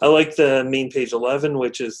 I like the main page 11,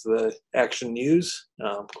 which is the action news.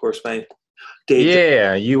 Of course, my day job.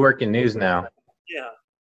 Yeah, you work in news now. Yeah,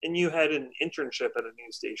 and you had an internship at a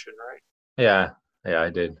news station, right? Yeah, I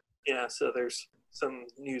did. Yeah, so there's some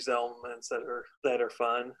news elements that are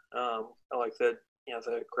fun. I like that,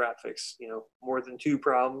 the graphics. More than two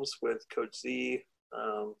problems with Coach Z.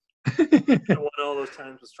 I won all those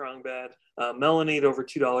times with strong bad. Melanade over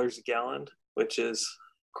 $2 a gallon, which is,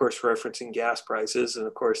 of course, referencing gas prices, and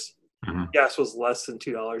of course, gas was less than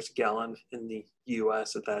 $2 a gallon in the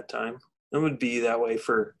U.S. at that time. It would be that way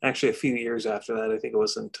for actually a few years after that. I think it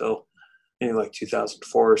was until maybe like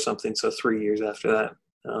 2004 or something. So 3 years after that.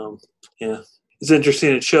 Yeah, it's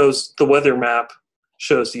interesting. It shows the weather map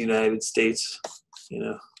shows the United States.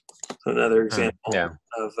 Another example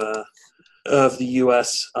of the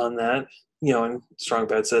U.S. on that. And strong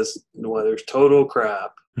bad says the weather's total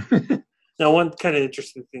crap. Now, one kind of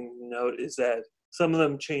interesting thing to note is that some of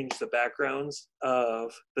them change the backgrounds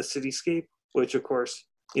of the cityscape, which, of course,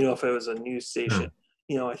 if it was a news station,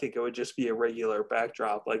 I think it would just be a regular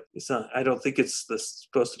backdrop. Like, it's not, I don't think it's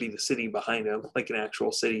supposed to be the city behind him, like an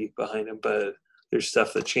actual city behind him, but there's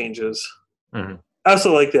stuff that changes. I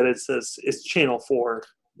also like that it says it's Channel 4,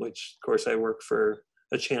 which, of course, I work for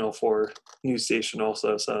a Channel 4 news station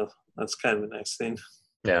also, so that's kind of a nice thing.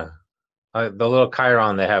 Yeah. The little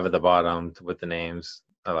chyron they have at the bottom with the names,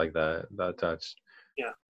 I like that touch.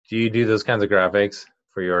 Yeah. Do you do those kinds of graphics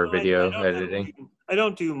for your video editing? I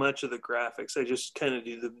don't do much of the graphics. I just kind of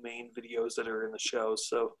do the main videos that are in the show,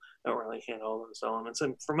 so I don't really handle all those elements.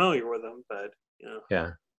 I'm familiar with them, but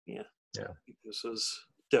Yeah. This was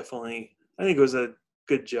definitely, I think it was a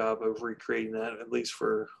good job of recreating that, at least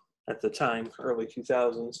for at the time, early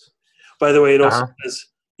 2000s. By the way, it also says,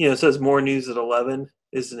 it says More News at 11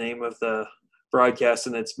 is the name of the broadcast,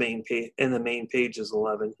 and its main page, and the main page is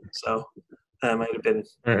 11. So that might have been,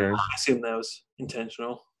 I assume that was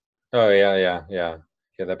intentional. Oh yeah.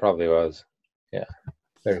 That probably was. Yeah,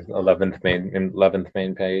 there's 11th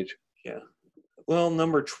main page. Yeah. Well,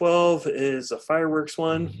 number 12 is a fireworks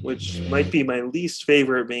one, which might be my least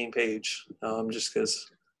favorite main page, just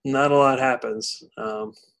because not a lot happens.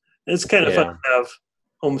 It's kind of fun to have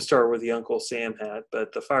Homestar with the Uncle Sam hat,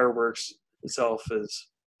 but the fireworks itself is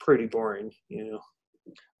pretty boring,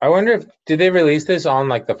 I wonder if did they release this on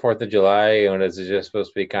like the 4th of July, or is it just supposed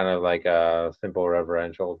to be kind of like a simple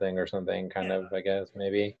reverential thing or something? Kind of, I guess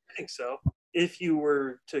maybe. I think so. If you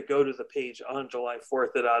were to go to the page on July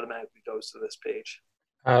 4th, it automatically goes to this page.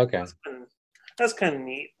 Oh, okay. That's kind of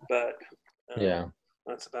neat, but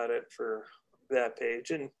that's about it for that page.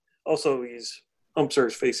 And also, Homestar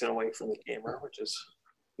is facing away from the camera, which is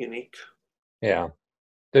unique. Yeah,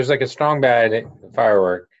 there's like a strong bad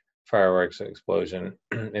fireworks explosion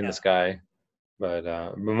in the sky,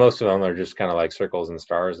 but most of them are just kind of like circles and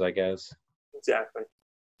stars, I guess. Exactly.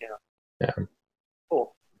 Yeah.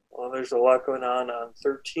 Cool. Well, there's a lot going on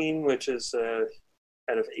 13, which is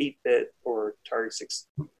out of 8-bit or Atari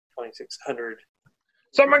 2600.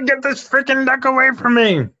 Someone get this freaking duck away from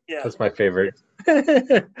me! Yeah, that's my favorite. That's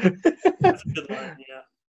a good line. Yeah,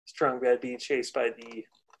 strong bad being chased by the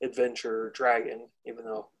adventure dragon, even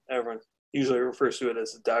though everyone usually refers to it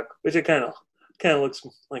as a duck, which it kind of looks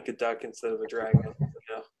like a duck instead of a dragon.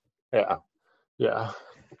 Yeah.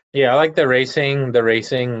 I like the racing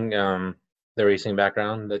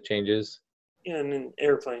background that changes. Yeah, and an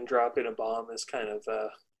airplane dropping a bomb is kind of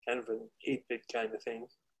an 8-bit kind of thing.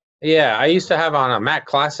 Yeah, I used to have on a Mac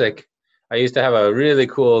Classic. I used to have a really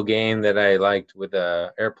cool game that I liked with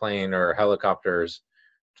a airplane or helicopters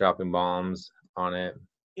dropping bombs on it.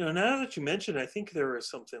 Now that you mentioned, I think there was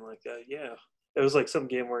something like that. Yeah, it was like some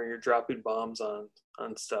game where you're dropping bombs on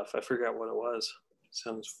stuff. I forgot what it was.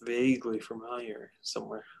 Sounds vaguely familiar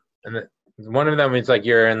somewhere. And one of them is like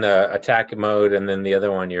you're in the attack mode, and then the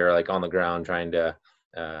other one you're like on the ground trying to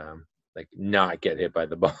like not get hit by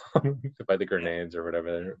the bomb, by the grenades or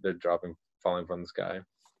whatever they're falling from the sky.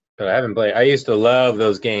 But I haven't played. I used to love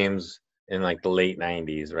those games in like the late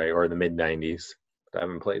 90s, right, or the mid 90s. But I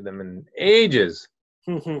haven't played them in ages.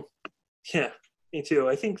 Yeah, me too.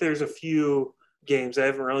 I think there's a few games I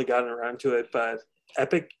haven't really gotten around to it, but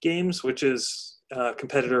Epic Games, which is a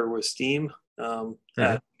competitor with Steam, a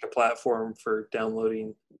platform for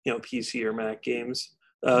downloading, PC or Mac games.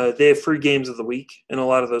 They have free games of the week, and a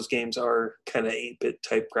lot of those games are kind of 8-bit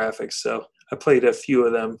type graphics. So I played a few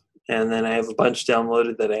of them, and then I have a bunch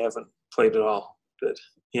downloaded that I haven't played at all. But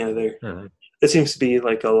it seems to be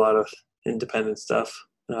like a lot of independent stuff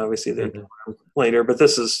Obviously, they Mhm. later, but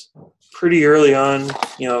this is pretty early on,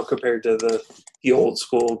 compared to the old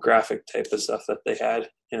school graphic type of stuff that they had.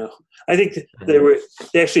 I think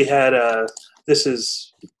they actually had this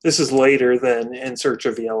is later than In Search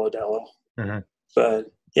of Yellow Dello, Mhm.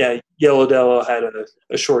 but yeah, Yellow Dello had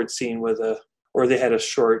a short scene or they had a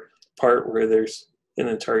short part where there's an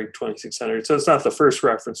Atari 2600. So it's not the first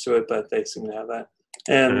reference to it, but they seem to have that.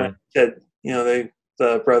 And like Mhm. I said,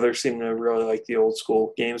 the brothers seem to really like the old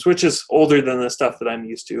school games, which is older than the stuff that I'm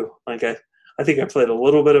used to. Like I think I played a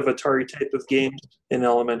little bit of Atari type of games in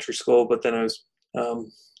elementary school, but then I was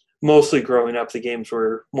mostly growing up. The games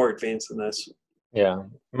were more advanced than this. Yeah.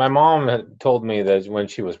 My mom had told me that when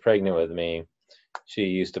she was pregnant with me, she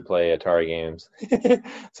used to play Atari games.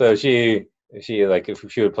 So she like if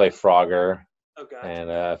she would play Frogger Oh, gotcha. and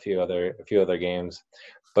a few other games.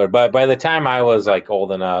 But by the time I was like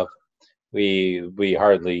old enough, we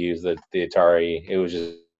hardly used the Atari. It was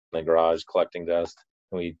just in the garage collecting dust.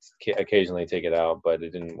 We occasionally take it out, but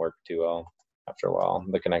it didn't work too well after a while.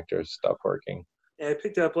 The connectors stopped working. Yeah, I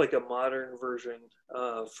picked up like a modern version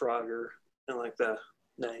of Frogger in like the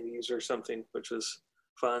 90s or something, which was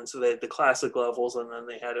fun. So they had the classic levels, and then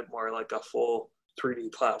they had it more like a full 3D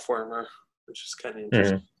platformer, which is kind of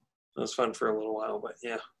interesting. Hmm. It was fun for a little while, but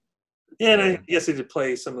yeah. Yeah, and I Yeah. guess I did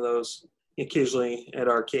play some of those occasionally at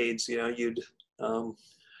arcades. Um,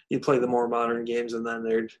 you'd play the more modern games, and then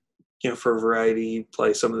there'd, for variety, you'd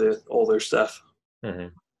play some of the older stuff Hmm.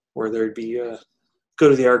 where there'd be go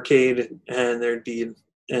to the arcade and there'd be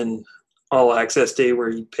an all access day where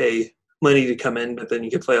you'd pay money to come in, but then you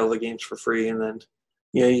could play all the games for free, and then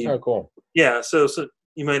you Oh, cool. yeah, so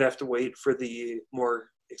you might have to wait for the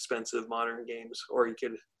more expensive modern games, or you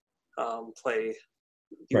could play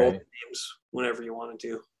the old Right. games whenever you wanted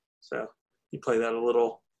to. So you play that a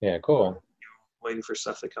little, Yeah, cool. waiting for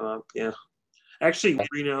stuff to come up. Yeah. Actually,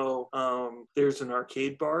 Reno, there's an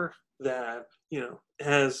arcade bar that,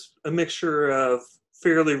 has a mixture of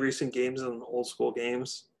fairly recent games and old school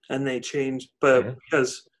games. And they changed, but Hmm.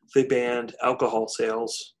 because they banned alcohol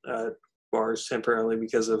sales at bars temporarily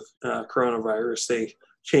because of coronavirus, they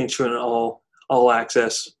changed to an all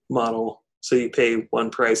access model. So you pay one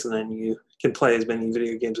price and then you can play as many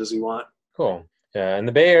video games as you want. Cool. Yeah, in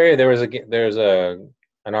the Bay Area, there's a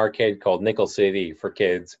an arcade called Nickel City for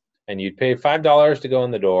kids, and you'd pay $5 to go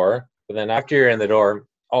in the door. But then after you're in the door,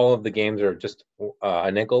 all of the games are just a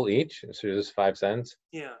nickel each, so just 5 cents.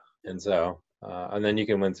 Yeah. And so, and then you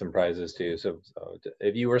can win some prizes too. So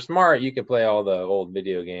if you were smart, you could play all the old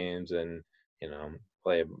video games and you know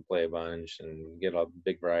play a bunch and get a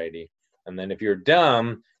big variety. And then if you're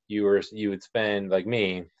dumb, you would spend like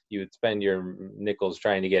me, you would spend your nickels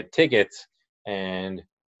trying to get tickets and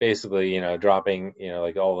basically dropping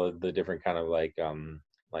like all of the different kind of like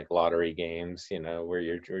lottery games where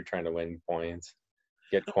you're trying to win points,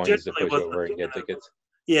 get coins to Generally push wasn't over a and get fan of tickets.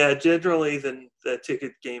 Yeah, generally the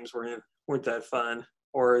ticket games weren't that fun,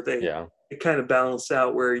 or Yeah. it kind of balanced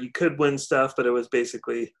out where you could win stuff, but it was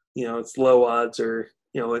basically it's low odds, or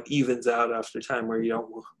it evens out after time where you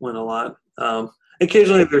don't win a lot.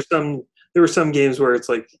 Occasionally there were some games where it's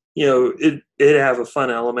like it'd have a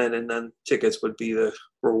fun element, and then tickets would be the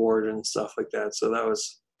reward and stuff like that. So that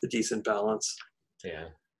was a decent balance. Yeah.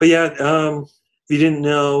 But yeah, if you didn't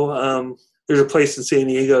know, there's a place in San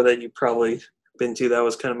Diego that you probably been to. That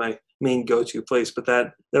was kind of my main go-to place, but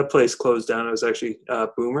that place closed down. It was actually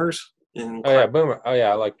Boomers in Oh yeah, Boomer. Oh yeah,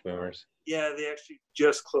 I liked Boomers. Yeah, they actually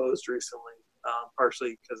just closed recently,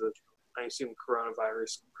 partially because of, I assume,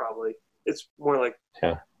 coronavirus. Probably it's more like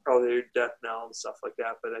Yeah. probably their death knell and stuff like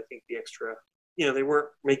that. But I think the extra, they weren't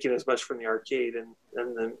making as much from the arcade, and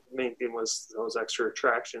the main thing was those extra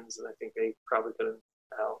attractions, and I think they probably couldn't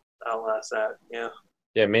outlast that. Yeah.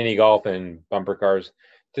 Yeah, mini golf and bumper cars.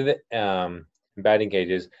 To the batting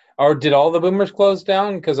cages. Or did all the Boomers close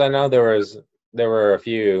down? Because I know there were a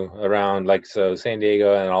few around, like so San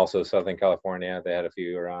Diego and also Southern California. They had a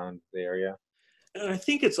few around the area. And I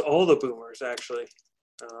think it's all the Boomers actually.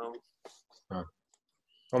 Um, Huh.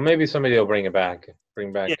 Well, maybe somebody will bring it back.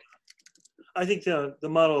 Bring back. yeah, I think the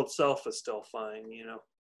model itself is still fine.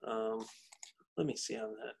 Let me see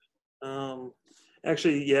on that.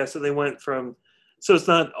 Actually, yeah. So they went from. So it's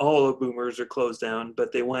not all the Boomers are closed down,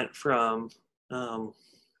 but um,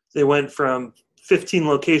 they went from 15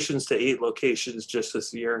 locations to 8 locations just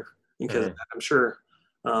this year because Mhm.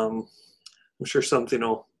 um, I'm sure something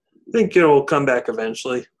will. I think it'll come back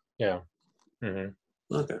eventually. Yeah. Hmm.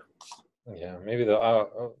 Okay. Yeah. Maybe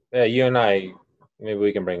the. Yeah, you and I. Maybe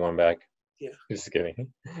we can bring one back. Yeah. Just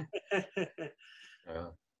kidding.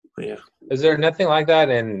 Yeah. Is there nothing like that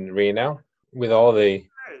in Reno with all the?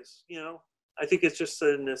 There is, I think it's just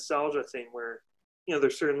a nostalgia thing where,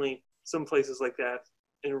 there's certainly some places like that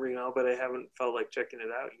in Reno, but I haven't felt like checking it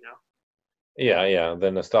out. Yeah,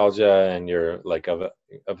 the nostalgia, and you're like of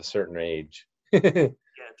a certain age. Yeah,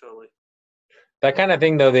 totally. That kind of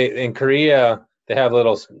thing, though. They in Korea they have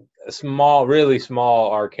little small, really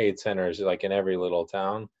small arcade centers like in every little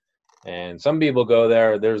town, and some people go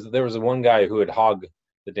there. There was one guy who would hog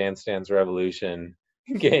the Dance Dance Revolution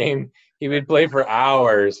game. He would play for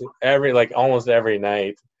hours almost every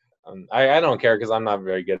night. I don't care because I'm not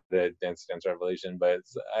very good at Dance Dance Revolution, but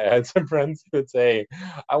I had some friends who would say,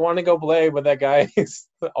 "I want to go play," but that guy is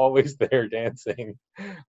always there dancing.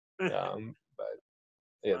 But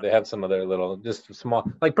yeah, they have some other little, just small,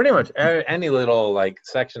 like pretty much any little like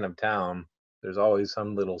section of town. There's always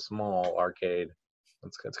some little small arcade.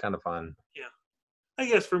 It's kind of fun. Yeah. I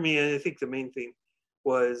guess for me, I think the main thing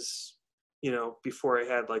was, before I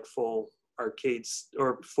had like full arcades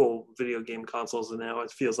or full video game consoles, and now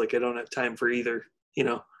it feels like I don't have time for either.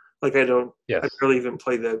 Like I Yes. barely even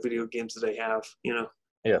play the video games that I have.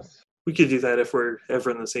 Yes. We could do that if we're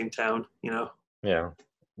ever in the same town. Yeah.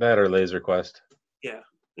 That or Laser Quest. Yeah.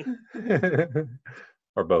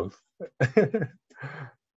 Or both.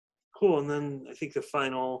 Cool. And then I think the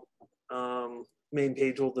final main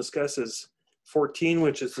page we'll discuss is 14,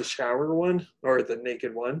 which is the shower one or the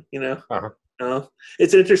naked one. Uh-huh.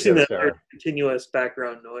 It's interesting that shower. there's continuous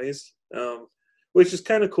background noise, which is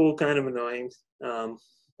kind of cool, kind of annoying.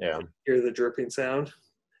 Yeah. Hear the dripping sound.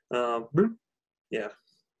 Yeah,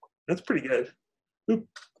 that's pretty good. Boop.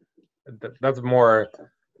 That's more.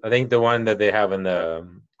 I think the one that they have on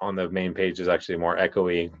the main page is actually more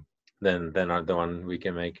echoey than the one we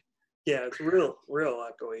can make. Yeah, it's real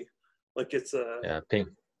echoey. Like it's pink.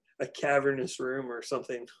 A cavernous room or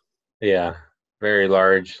something. Yeah, very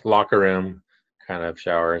large locker room kind of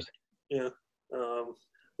showers. Yeah. But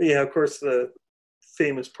yeah, of course, the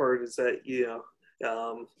famous part is that,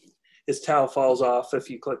 his towel falls off if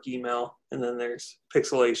you click email, and then there's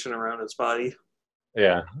pixelation around his body.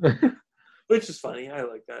 Yeah. Which is funny. I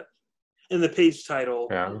like that. And the page title,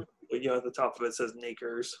 Yeah. At the top of it says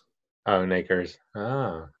Nakers. Oh, Nakers.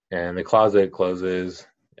 Ah. And the closet closes.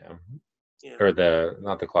 Yeah. Yeah. Or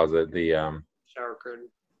not the closet, the shower curtain.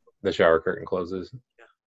 The shower curtain closes.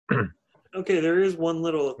 Yeah. Okay, there is one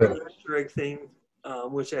little Easter egg thing,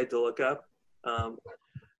 which I had to look up.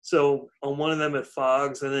 So on one of them it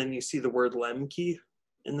fogs, and then you see the word Lemke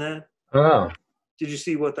in that. Oh. Did you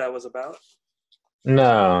see what that was about?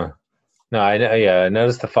 No, I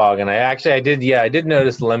noticed the fog, and I did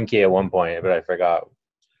notice Lemke at one point, but I forgot.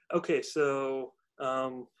 Okay, so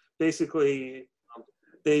basically,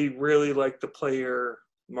 they really like the player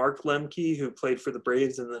Mark Lemke, who played for the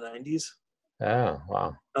Braves in the 90s. Oh,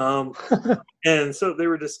 wow. And so they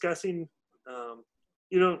were discussing,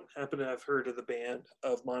 you don't happen to have heard of the band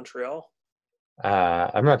of Montreal?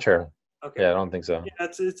 I'm not sure. Okay. Yeah, I don't think so. Yeah,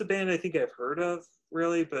 it's a band I think I've heard of,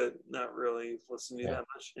 really, but not really listened to that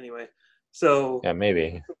much. Anyway, so yeah,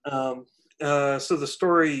 maybe. So the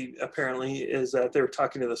story apparently is that they were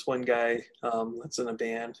talking to this one guy that's in a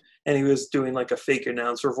band, and he was doing like a fake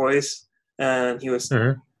announcer voice, and he was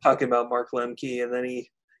talking about Mark Lemke, and then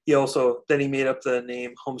he made up the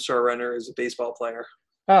name Homestar Runner as a baseball player.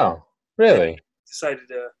 Oh, really?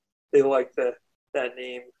 They liked that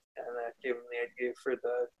name, and that gave him the idea for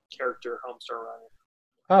the character Homestar Runner.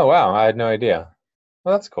 Oh, wow. I had no idea.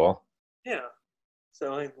 Well, that's cool. Yeah.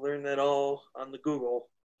 So I learned that all on the Google,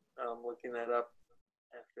 looking that up.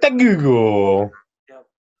 The Google. Yeah.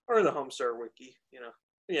 Or the Homestar Wiki,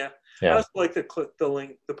 Yeah. Yeah. I also like to click the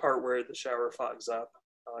link, the part where the shower fogs up.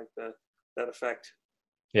 I like that effect.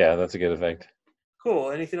 Yeah, that's a good effect.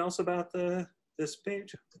 Cool. Anything else about this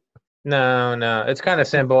page? No. It's kind of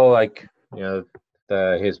simple. Like, I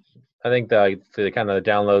think the kind of the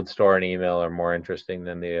download, store, and email are more interesting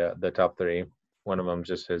than the top three. One of them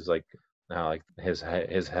just is like how like his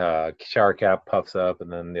shower cap puffs up,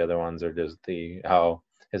 and then the other ones are just how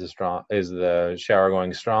is the shower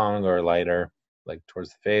going strong or lighter, like towards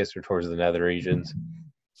the face or towards the nether regions.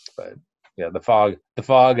 But yeah, the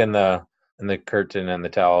fog and the curtain and the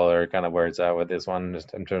towel are kind of where it's at with this one,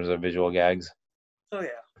 just in terms of visual gags. Oh yeah.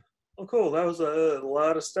 Well, cool. That was a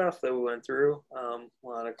lot of stuff that we went through. A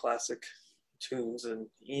lot of classic tunes and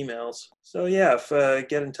emails. So yeah,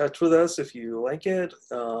 get in touch with us if you like it.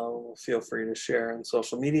 Feel free to share on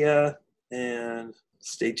social media, and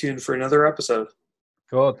stay tuned for another episode.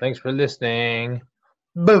 Cool. Thanks for listening.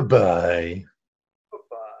 Bye-bye.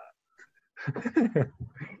 Bye-bye.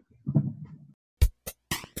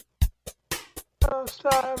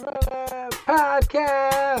 Homestar Runner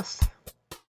Podcast.